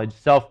knowledge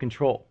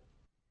self-control,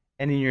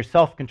 and in your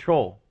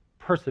self-control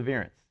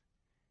perseverance,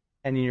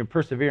 and in your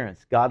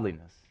perseverance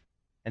godliness,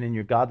 and in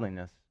your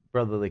godliness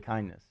brotherly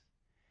kindness,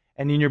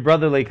 and in your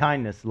brotherly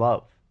kindness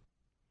love.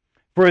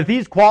 For if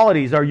these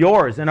qualities are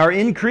yours and are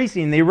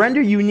increasing, they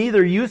render you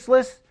neither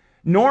useless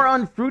nor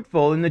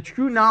unfruitful in the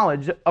true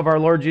knowledge of our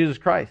Lord Jesus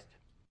Christ.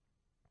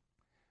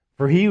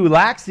 For he who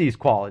lacks these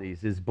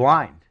qualities is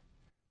blind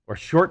or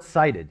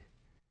short-sighted,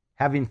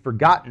 having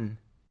forgotten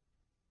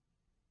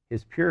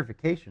his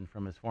purification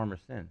from his former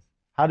sins.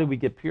 How do we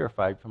get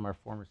purified from our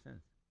former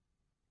sins?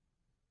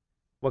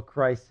 What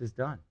Christ has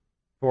done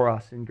for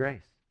us in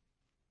grace.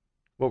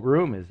 What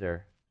room is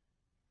there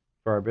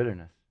for our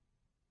bitterness?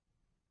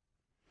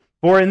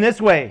 For in this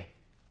way,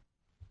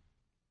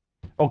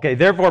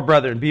 therefore,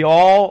 brethren, be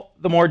all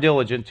the more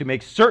diligent to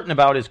make certain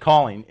about his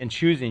calling and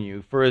choosing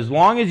you. For as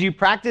long as you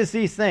practice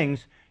these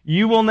things,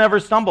 you will never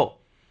stumble.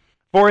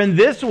 For in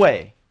this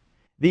way,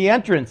 the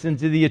entrance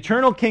into the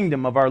eternal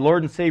kingdom of our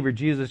Lord and Savior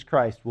Jesus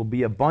Christ will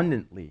be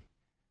abundantly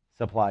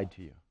supplied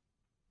to you.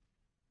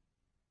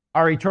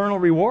 Our eternal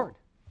reward.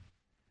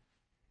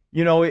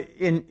 You know,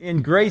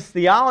 in grace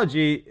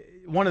theology,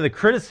 one of the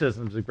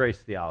criticisms of grace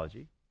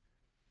theology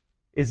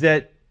is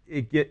that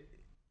it gives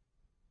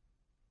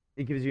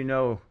you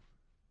an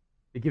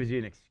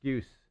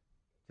excuse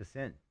to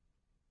sin,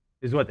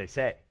 is what they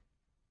say.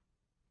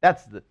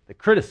 That's the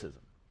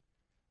criticism.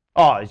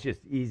 Oh, it's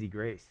just easy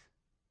grace.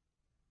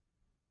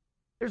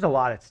 There's a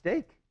lot at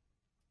stake.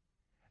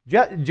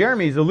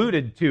 Jeremy's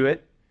alluded to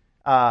it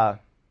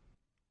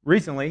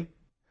recently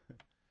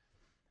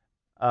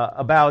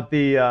about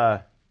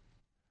the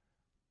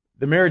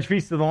marriage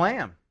feast of the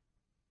Lamb.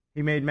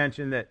 He made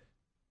mention that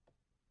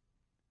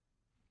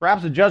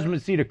perhaps the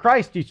judgment seat of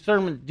Christ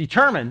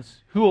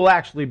determines who will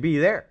actually be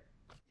there.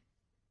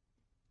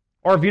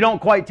 Or if you don't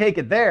quite take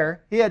it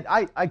there,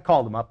 I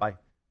called him up. I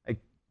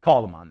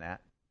called him on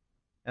that.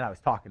 And I was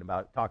talking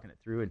it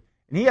through.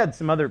 And he had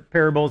some other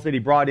parables that he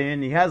brought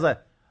in. He has a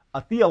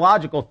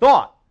theological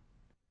thought.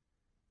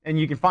 And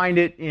you can find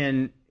it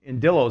in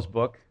Dillow's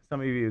book.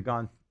 Some of you have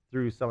gone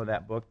through some of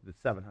that book, the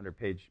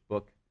 700-page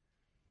book.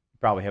 You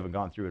probably haven't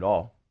gone through it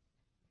all.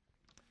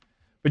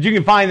 But you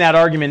can find that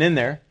argument in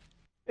there.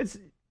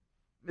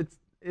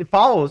 It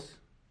follows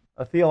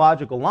a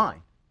theological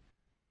line.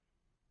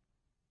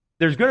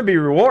 There's going to be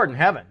reward in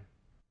heaven,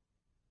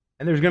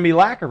 and there's going to be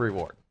lack of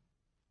reward.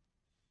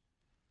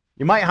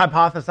 You might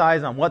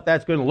hypothesize on what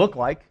that's going to look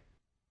like,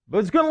 but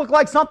it's going to look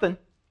like something.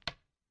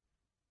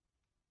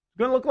 It's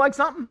going to look like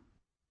something.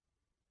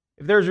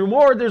 If there's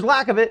reward, there's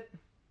lack of it.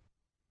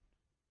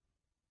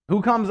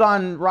 Who comes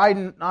on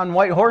riding on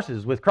white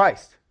horses with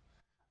Christ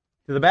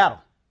to the battle?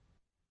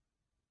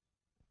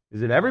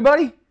 Is it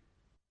everybody?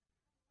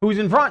 Who's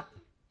in front?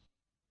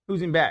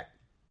 Who's in back?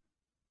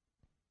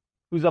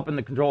 Who's up in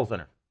the control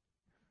center?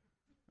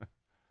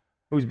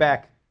 Who's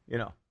back,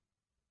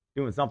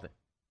 doing something?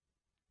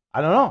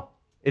 I don't know.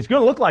 It's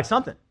going to look like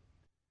something.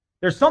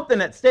 There's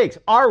something at stake.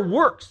 Our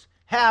works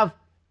have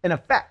an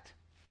effect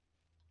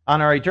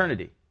on our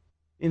eternity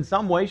in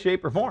some way,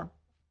 shape, or form.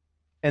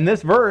 And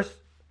this verse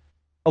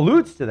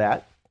alludes to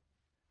that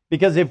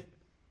because if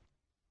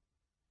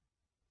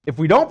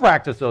we don't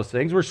practice those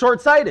things, we're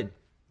short-sighted.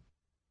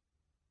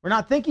 We're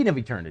not thinking of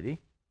eternity.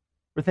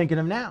 We're thinking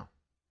of now.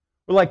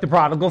 We're like the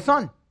prodigal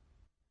son.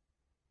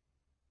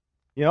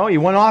 He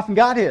went off and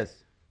got his.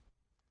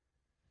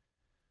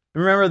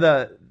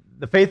 Remember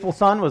the faithful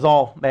son was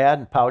all mad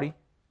and pouty.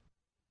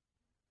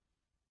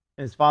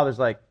 And his father's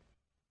like,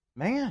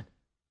 man,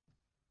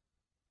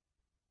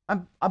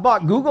 I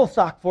bought Google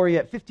stock for you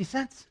at 50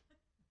 cents.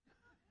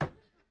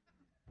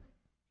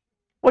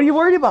 What are you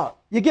worried about?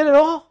 You get it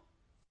all?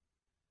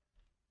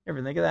 You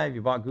ever think of that if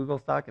you bought Google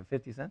stock at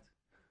 50 cents?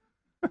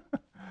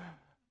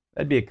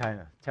 That'd be a kind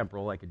of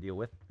temporal I could deal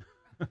with.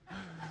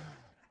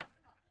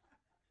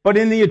 But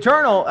in the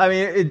eternal, I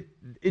mean,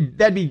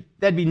 that'd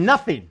be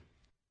nothing.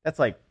 That's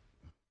like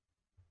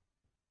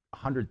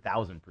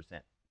 100,000%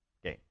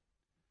 gain.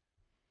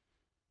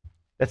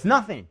 That's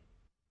nothing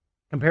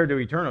compared to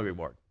eternal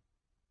reward.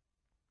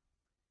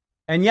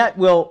 And yet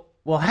we'll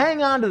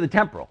hang on to the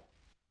temporal.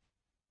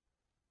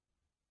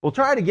 We'll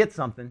try to get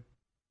something,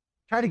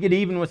 try to get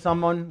even with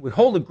someone. We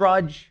hold a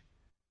grudge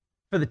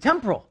for the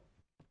temporal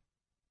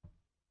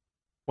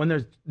when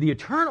there's the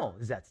eternal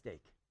is at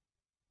stake.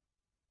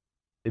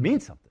 It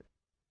means something.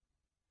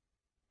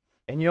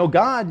 And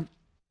God,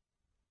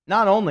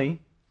 not only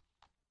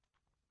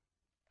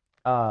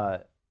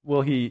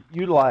will He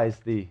utilize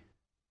the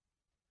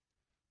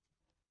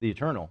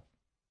eternal,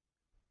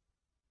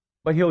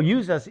 but He'll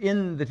use us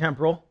in the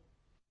temporal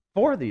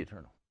for the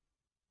eternal.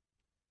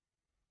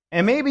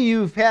 And maybe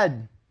you've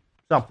had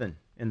something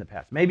in the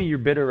past. Maybe you're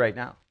bitter right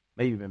now.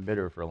 Maybe you've been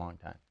bitter for a long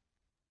time.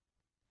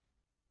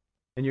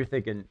 And you're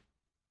thinking,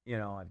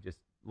 I've just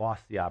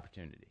lost the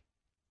opportunity.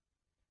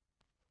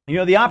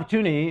 The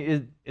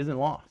opportunity isn't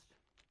lost.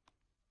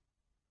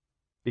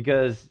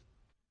 Because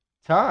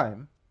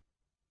time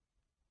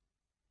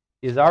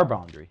is our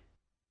boundary,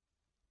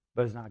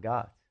 but it's not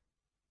God's.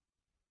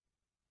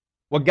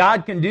 What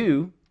God can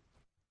do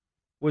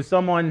with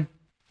someone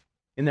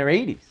in their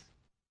 80s,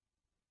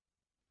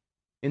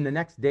 in the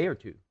next day or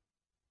two,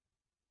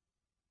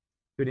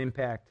 could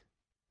impact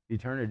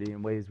eternity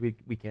in ways we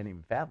can't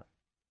even fathom.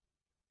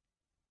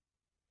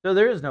 So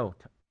there is no,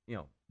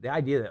 the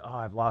idea that,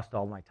 I've lost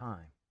all my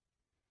time.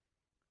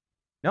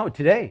 No,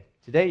 today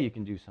you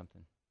can do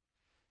something.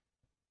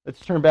 Let's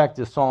turn back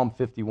to Psalm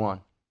 51.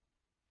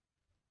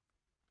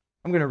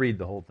 I'm going to read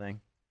the whole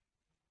thing.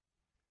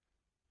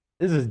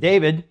 This is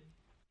David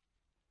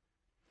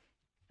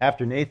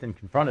after Nathan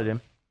confronted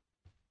him.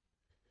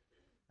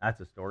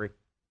 That's a story.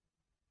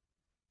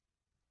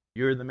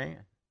 You're the man.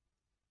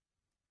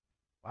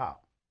 Wow.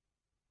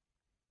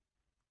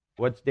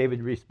 What's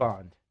David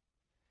respond?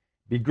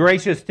 Be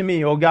gracious to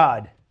me, O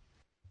God,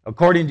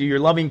 according to your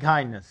loving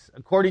kindness,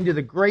 according to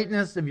the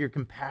greatness of your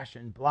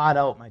compassion, blot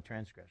out my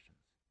transgressions.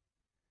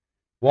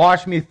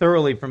 Wash me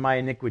thoroughly from my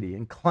iniquity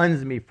and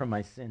cleanse me from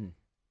my sin.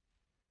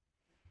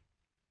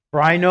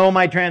 For I know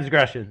my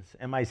transgressions,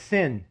 and my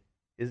sin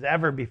is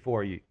ever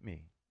before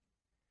me.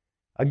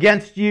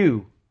 Against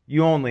you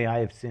only I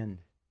have sinned,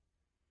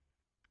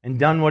 and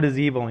done what is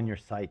evil in your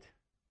sight,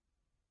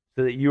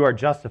 so that you are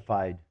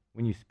justified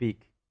when you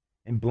speak,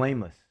 and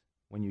blameless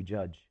when you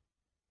judge.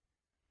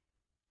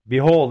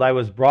 Behold, I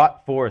was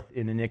brought forth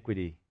in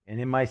iniquity, and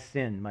in my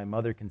sin my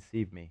mother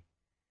conceived me.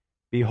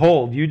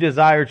 Behold, you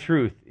desire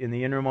truth in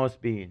the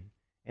innermost being,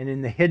 and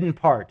in the hidden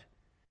part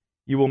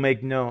you will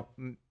make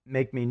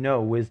me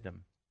know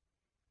wisdom.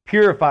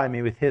 Purify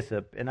me with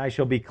hyssop, and I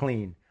shall be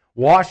clean.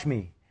 Wash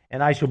me,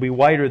 and I shall be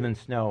whiter than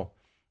snow.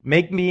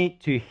 Make me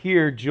to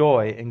hear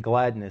joy and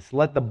gladness.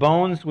 Let the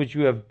bones which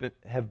you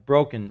have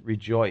broken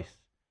rejoice.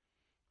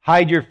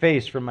 Hide your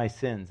face from my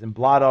sins, and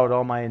blot out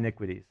all my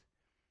iniquities.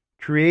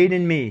 Create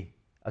in me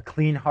a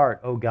clean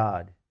heart, O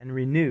God, and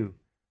renew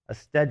a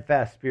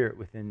steadfast spirit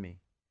within me.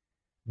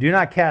 Do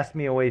not cast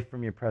me away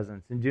from your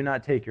presence, and do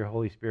not take your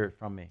Holy Spirit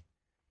from me.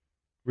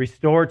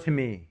 Restore to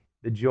me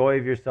the joy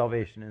of your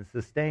salvation, and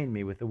sustain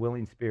me with a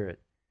willing spirit.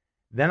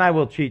 Then I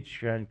will teach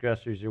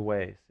transgressors your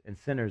ways, and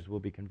sinners will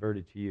be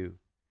converted to you.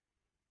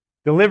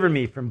 Deliver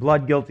me from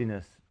blood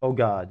guiltiness, O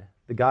God,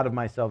 the God of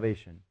my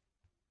salvation.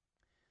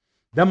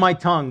 Then my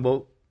tongue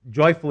will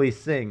joyfully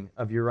sing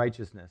of your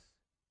righteousness,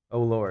 O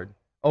Lord.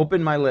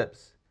 Open my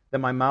lips, that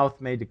my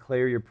mouth may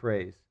declare your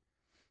praise.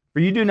 For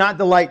you do not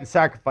delight in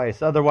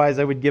sacrifice, otherwise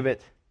I would give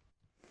it.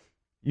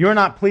 You are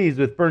not pleased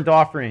with burnt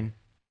offering.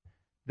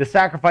 The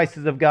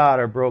sacrifices of God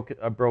are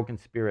a broken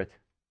spirit,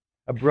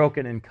 a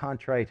broken and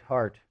contrite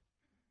heart.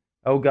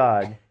 O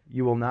God,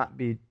 you will not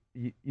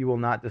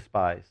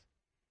despise.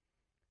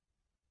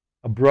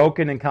 A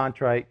broken and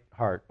contrite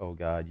heart, O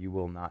God, you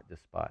will not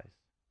despise.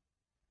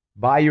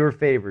 By your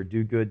favor,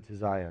 do good to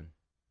Zion.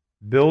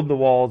 Build the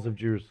walls of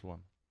Jerusalem.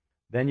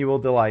 Then you will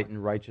delight in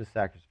righteous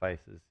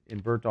sacrifices, in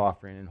burnt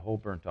offering and whole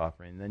burnt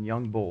offering. Then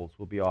young bulls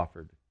will be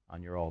offered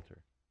on your altar.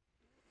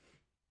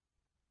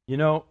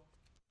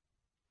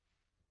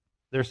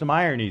 There's some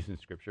ironies in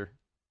Scripture.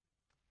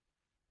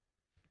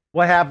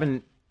 What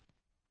happened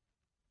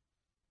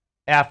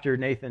after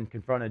Nathan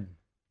confronted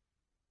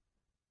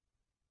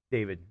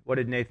David? What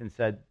did Nathan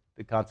said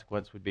the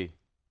consequence would be?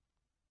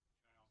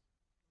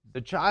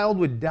 The child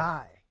would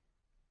die.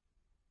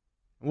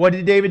 What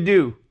did David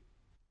do?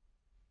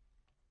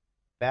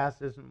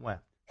 Fasted and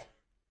wept.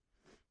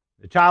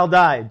 The child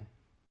died.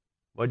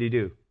 What did he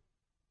do?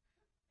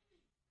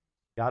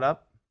 Got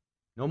up.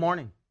 No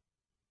mourning.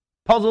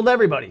 Puzzled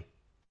everybody.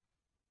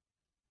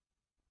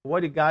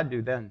 What did God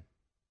do then?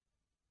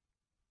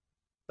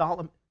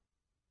 Solomon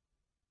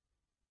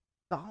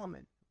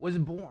was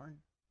born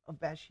of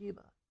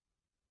Bathsheba.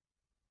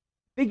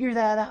 Figure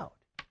that out.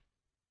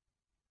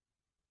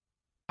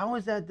 How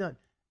is that done?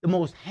 The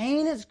most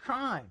heinous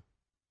crime.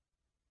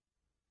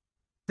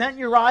 Sent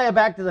Uriah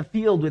back to the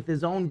field with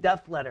his own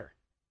death letter.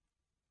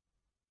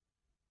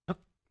 Took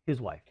his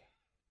wife.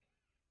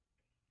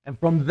 And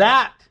from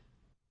that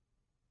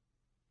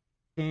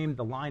came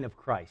the line of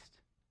Christ.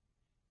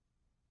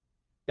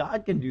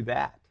 God can do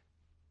that.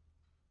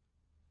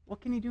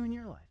 What can he do in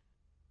your life?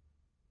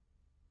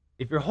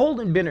 If you're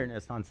holding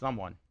bitterness on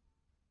someone,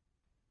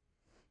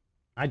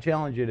 I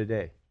challenge you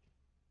today.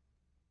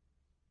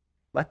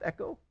 Let that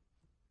go.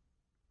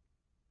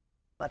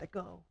 Let it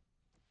go.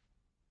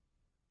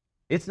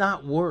 It's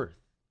not worth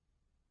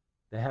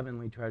the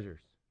heavenly treasures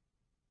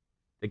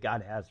that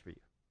God has for you.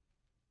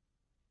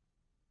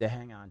 To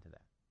hang on to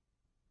that.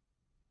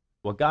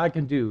 What God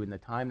can do in the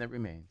time that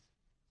remains,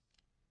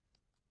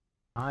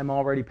 time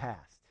already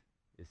past,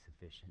 is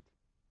sufficient.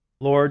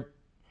 Lord,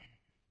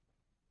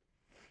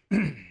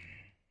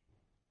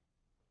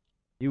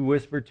 you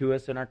whisper to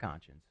us in our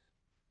conscience.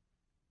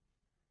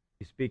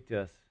 You speak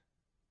to us.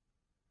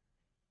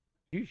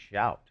 You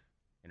shout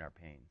in our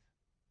pains.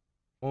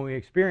 When we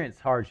experience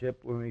hardship,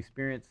 when we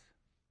experience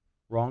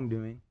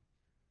wrongdoing,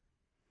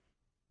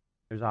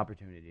 there's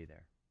opportunity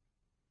there.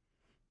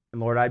 And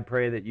Lord, I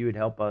pray that you would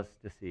help us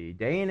to see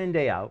day in and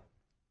day out,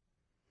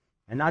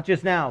 and not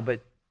just now,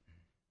 but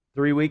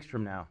 3 weeks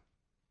from now,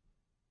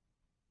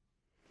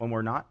 when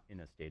we're not in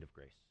a state of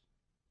grace.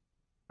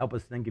 Help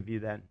us think of you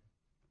then.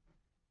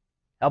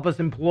 Help us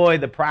employ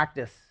the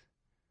practice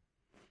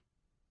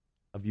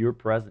of your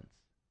presence.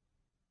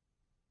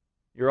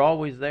 You're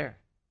always there.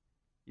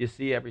 You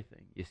see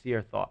everything. You see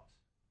our thoughts.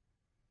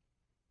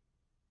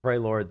 Pray,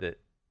 Lord,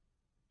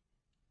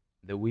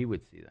 that we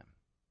would see them.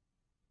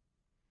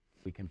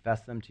 We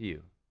confess them to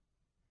you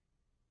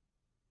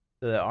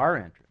so that our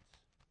entrance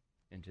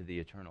into the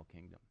eternal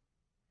kingdom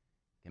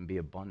can be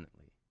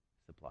abundantly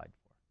supplied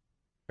for.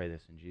 Pray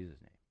this in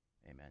Jesus'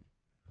 name. Amen.